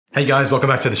Hey guys, welcome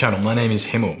back to the channel. My name is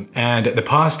Himal, and the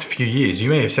past few years you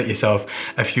may have set yourself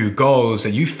a few goals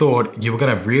that you thought you were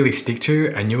gonna really stick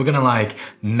to and you were gonna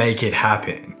make it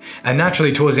happen. And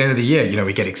naturally towards the end of the year,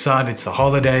 we get excited, it's the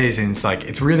holidays, and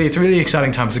it's really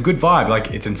exciting time. It's a good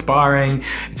vibe, it's inspiring,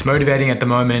 it's motivating at the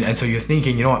moment. And so you're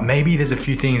thinking, you know what, maybe there's a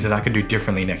few things that I could do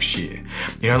differently next year.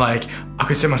 I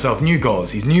could set myself new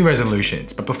goals, these new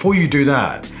resolutions. But before you do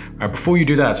that,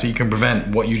 so you can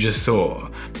prevent what you just saw,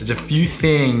 there's a few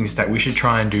things that we should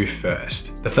try and do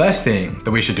first. The first thing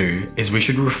that we should do is we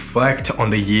should reflect on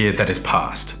the year that has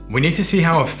passed. We need to see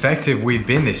how effective we've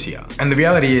been this year. And the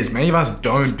reality is many of us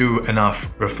don't do enough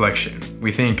reflection.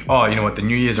 We think, oh, you know what, the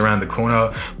new year's around the corner,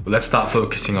 well, let's start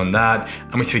focusing on that.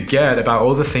 And we forget about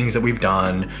all the things that we've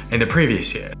done in the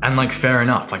previous year. And fair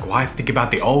enough, why think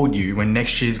about the old you when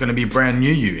next year is gonna be brand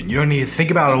new you? And you don't need to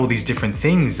think about all these different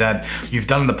things that you've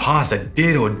done in the past that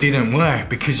did or didn't work,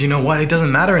 because you know what, it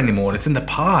doesn't matter anymore. It's in the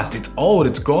past, it's old,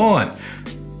 it's gone.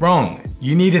 Wrong.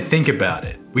 You need to think about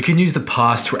it. We can use the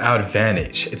past to our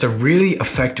advantage. It's a really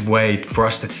effective way for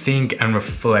us to think and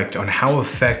reflect on how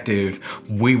effective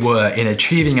we were in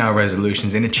achieving our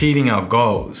resolutions, in achieving our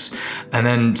goals, and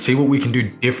then see what we can do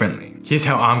differently. Here's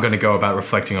how I'm gonna go about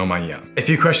reflecting on my year. A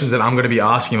few questions that I'm gonna be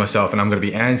asking myself and I'm gonna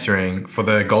be answering for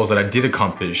the goals that I did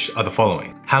accomplish are the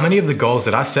following. How many of the goals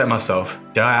that I set myself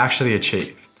did I actually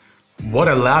achieve? What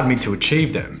allowed me to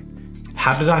achieve them?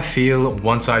 How did I feel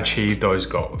once I achieved those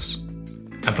goals?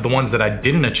 And for the ones that I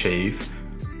didn't achieve,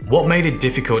 what made it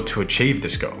difficult to achieve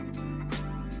this goal?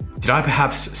 Did I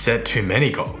perhaps set too many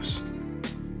goals?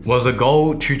 Was a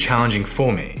goal too challenging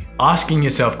for me? Asking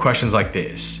yourself questions like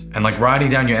this and writing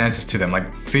down your answers to them,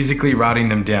 physically writing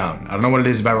them down. I don't know what it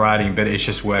is about writing, but it's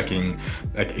just working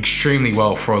extremely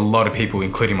well for a lot of people,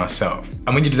 including myself.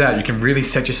 And when you do that, you can really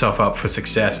set yourself up for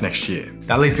success next year.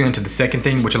 That leads me on to the second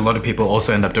thing, which a lot of people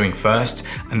also end up doing first,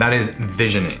 and that is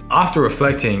visioning. After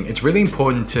reflecting, it's really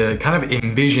important to kind of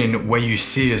envision where you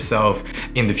see yourself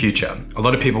in the future. A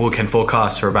lot of people can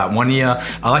forecast for about 1 year.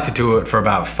 I like to do it for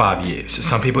about 5 years.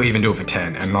 Some people even do it for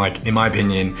 10. And in my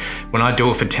opinion, when I do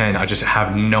it for 10, I just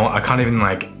have I can't even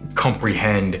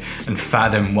comprehend and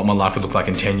fathom what my life would look like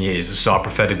in 10 years. So I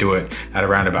prefer to do it at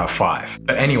around about 5.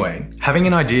 But anyway, having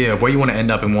an idea of where you want to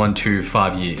end up in 1 to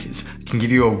 5 years can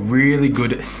give you a really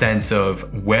good sense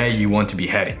of where you want to be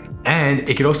heading. And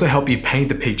it could also help you paint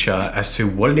the picture as to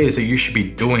what it is that you should be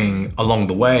doing along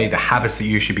the way, the habits that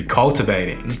you should be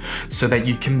cultivating, so that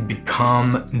you can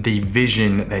become the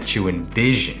vision that you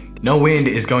envision. No wind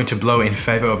is going to blow in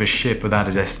favor of a ship without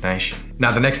a destination.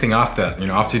 Now, the next thing after,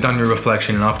 after you've done your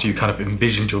reflection and after you kind of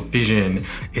envisioned your vision,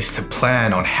 is to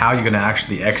plan on how you're gonna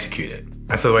actually execute it.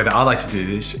 And so the way that I like to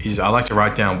do this is I like to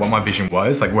write down what my vision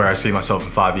was, where I see myself in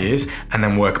 5 years, and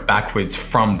then work backwards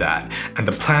from that. And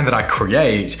the plan that I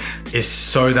create is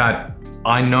so that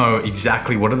I know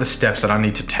exactly what are the steps that I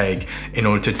need to take in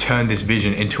order to turn this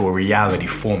vision into a reality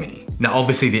for me. Now,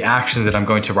 obviously the actions that I'm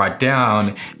going to write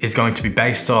down is going to be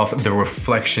based off the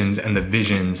reflections and the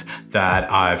visions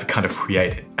that I've kind of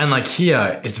created. And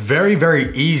here, it's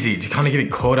very easy to kind of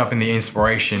get caught up in the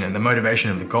inspiration and the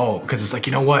motivation of the goal, because it's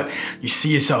you know what, you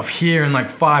see yourself here in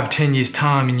 5-10 years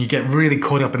time and you get really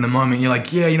caught up in the moment. You're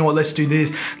yeah, you know what, let's do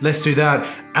this, let's do that.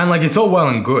 And it's all well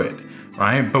and good.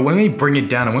 Right? But when we bring it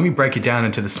down and when we break it down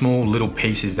into the small little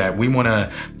pieces that we want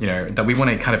to,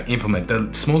 kind of implement, the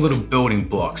small little building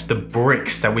blocks, the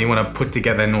bricks that we want to put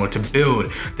together in order to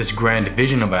build this grand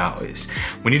vision of ours,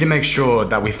 we need to make sure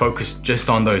that we focus just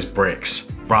on those bricks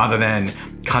rather than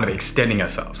kind of extending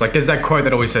ourselves. There's that quote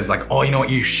that always says oh, you know what,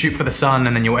 you shoot for the sun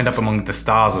and then you'll end up among the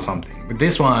stars or something. With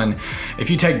this one, if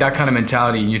you take that kind of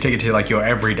mentality and you take it to your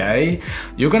everyday,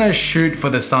 you're gonna shoot for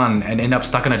the sun and end up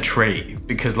stuck in a tree,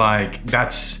 because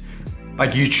that's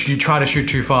you try to shoot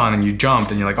too far and then you jumped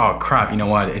and you're oh crap, you know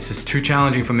what, it's just too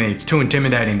challenging for me, it's too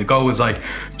intimidating, the goal was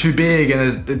too big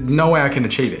and there's no way I can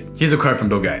achieve it. Here's a quote from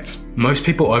Bill Gates. Most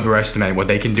people overestimate what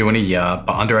they can do in a year,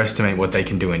 but underestimate what they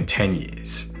can do in 10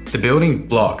 years. The building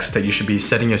blocks that you should be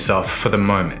setting yourself for the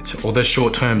moment, all the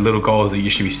short-term little goals that you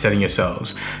should be setting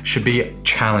yourselves, should be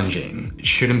challenging. It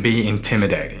shouldn't be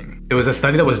intimidating. There was a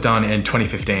study that was done in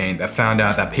 2015 that found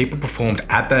out that people performed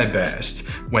at their best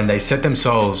when they set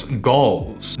themselves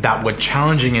goals that were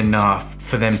challenging enough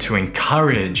for them to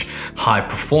encourage high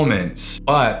performance,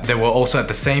 but they were also at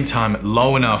the same time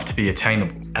low enough to be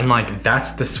attainable. And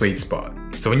that's the sweet spot.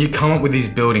 So when you come up with these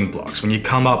building blocks, when you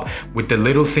come up with the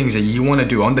little things that you want to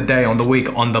do on the day, on the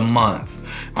week, on the month,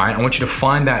 all right, I want you to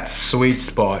find that sweet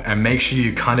spot and make sure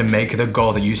you kind of make the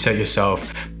goal that you set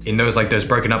yourself in those those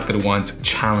broken up little ones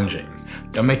challenging.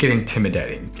 Don't make it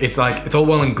intimidating. It's like, it's all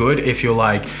well and good if your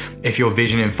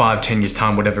vision in 5-10 years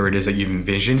time, whatever it is that you've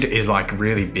envisioned, is like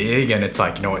really big and it's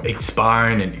like, you know,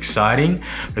 inspiring and exciting.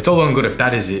 But it's all well and good if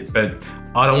that is it, but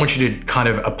I don't want you to kind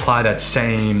of apply that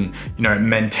same, you know,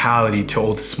 mentality to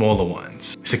all the smaller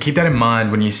ones. So keep that in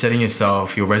mind when you're setting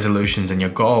yourself your resolutions and your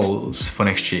goals for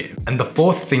next year. And the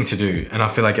fourth thing to do, and I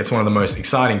feel like it's one of the most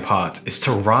exciting parts, is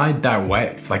to ride that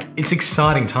wave. Like, it's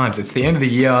exciting times. It's the end of the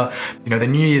year, you know, the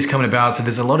new year's coming about, so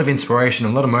there's a lot of inspiration, a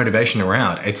lot of motivation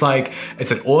around. It's like,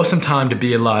 it's an awesome time to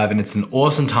be alive, and it's an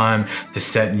awesome time to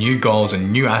set new goals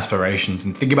and new aspirations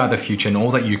and think about the future and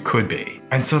all that you could be.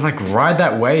 And so like, ride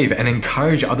that wave and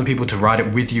encourage other people to ride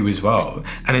it with you as well.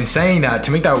 And in saying that,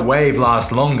 to make that wave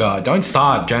last longer, don't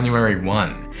start January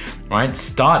 1, right?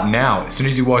 Start now, as soon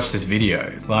as you watch this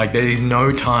video. Like, there is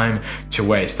no time to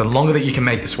waste. The longer that you can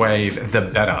make this wave, the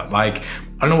better. Like,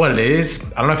 I don't know what it is.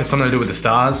 I don't know if it's something to do with the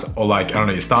stars or like, I don't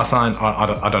know, your star sign.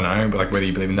 I don't know, but like whether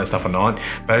you believe in that stuff or not.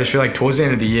 But I just feel like towards the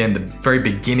end of the year and the very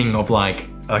beginning of like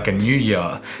a new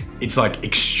year, it's like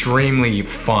extremely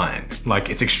fun. Like,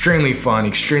 it's extremely fun,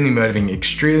 extremely motivating,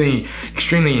 extremely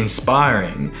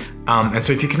inspiring. And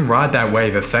so if you can ride that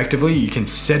wave effectively, you can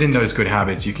set in those good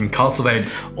habits, you can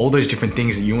cultivate all those different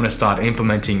things that you want to start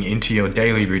implementing into your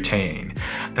daily routine.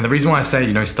 And the reason why I say,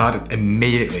 you know, start it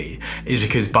immediately is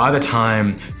because by the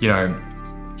time, you know,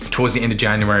 towards the end of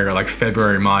January or like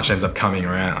February, March ends up coming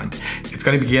around, it's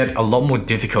going to get a lot more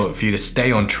difficult for you to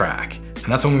stay on track.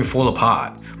 And that's when we fall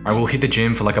apart, right? We'll hit the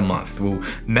gym for like a month. We'll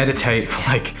meditate for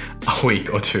like a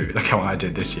week or two, like how I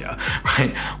did this year,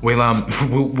 right?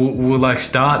 We'll like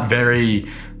start very,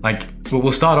 like,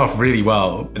 we'll start off really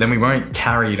well, but then we won't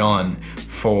carry it on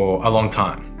for a long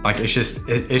time. Like, it's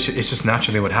just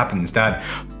naturally what happens. That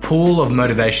pool of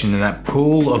motivation and that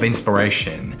pool of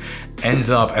inspiration ends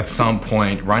up at some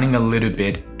point running a little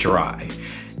bit dry.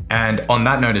 And on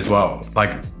that note as well,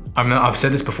 like, I've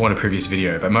said this before in a previous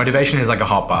video, but motivation is like a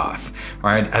hot bath,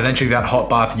 right? Eventually that hot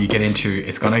bath you get into,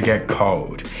 it's gonna get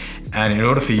cold. And in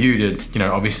order for you to, you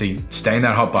know, obviously stay in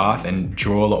that hot bath and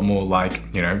draw a lot more like,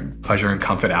 you know, pleasure and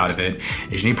comfort out of it,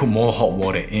 is you need to put more hot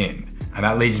water in. And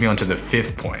that leads me on to the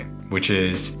fifth point, which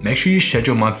is make sure you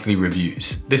schedule monthly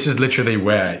reviews. This is literally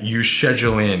where you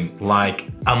schedule in like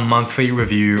a monthly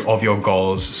review of your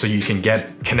goals so you can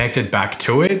get connected back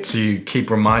to it. So you keep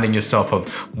reminding yourself of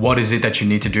what is it that you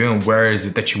need to do and where is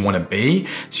it that you want to be.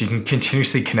 So you can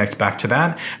continuously connect back to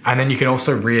that. And then you can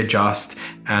also readjust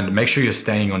and make sure you're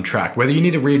staying on track. Whether you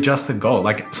need to readjust the goal.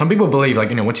 Like, some people believe, like,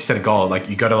 you know, once you set a goal, like,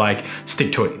 you got to like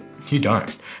stick to it. You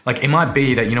don't. Like, it might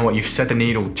be that, you know what, you've set the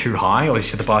needle too high or you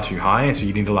set the bar too high, and so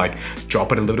you need to like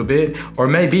drop it a little bit. Or it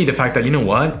may be the fact that, you know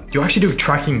what, you're actually doing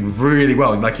tracking really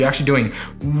well. Like, you're actually doing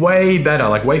way better,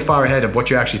 like way far ahead of what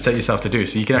you actually set yourself to do.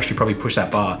 So you can actually probably push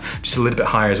that bar just a little bit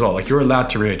higher as well. Like, you're allowed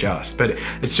to readjust, but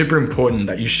it's super important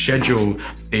that you schedule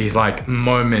these like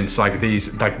moments, like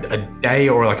these, like a day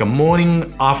or like a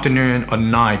morning, afternoon, or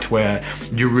night where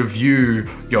you review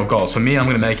your goals. For me, I'm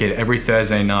gonna make it every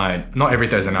Thursday night, not every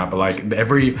Thursday night, but like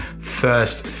every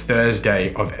first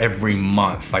Thursday of every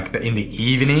month, like in the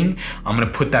evening. I'm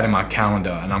gonna put that in my calendar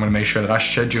and I'm gonna make sure that I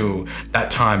schedule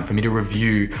that time for me to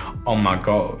review on my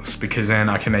goals, because then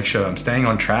I can make sure I'm staying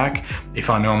on track. If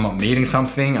I know I'm not meeting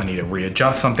something, I need to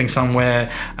readjust something somewhere,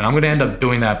 and I'm gonna end up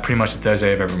doing that pretty much the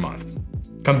Thursday of every month.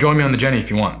 Come join me on the journey if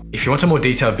you want. If you want a more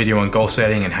detailed video on goal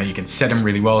setting and how you can set them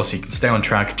really well so you can stay on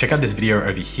track, check out this video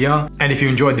over here. And if you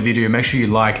enjoyed the video, make sure you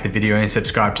like the video and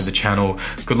subscribe to the channel.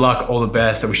 Good luck, all the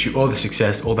best. I wish you all the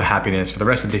success, all the happiness for the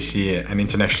rest of this year and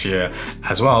into next year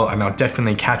as well. And I'll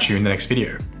definitely catch you in the next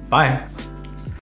video. Bye.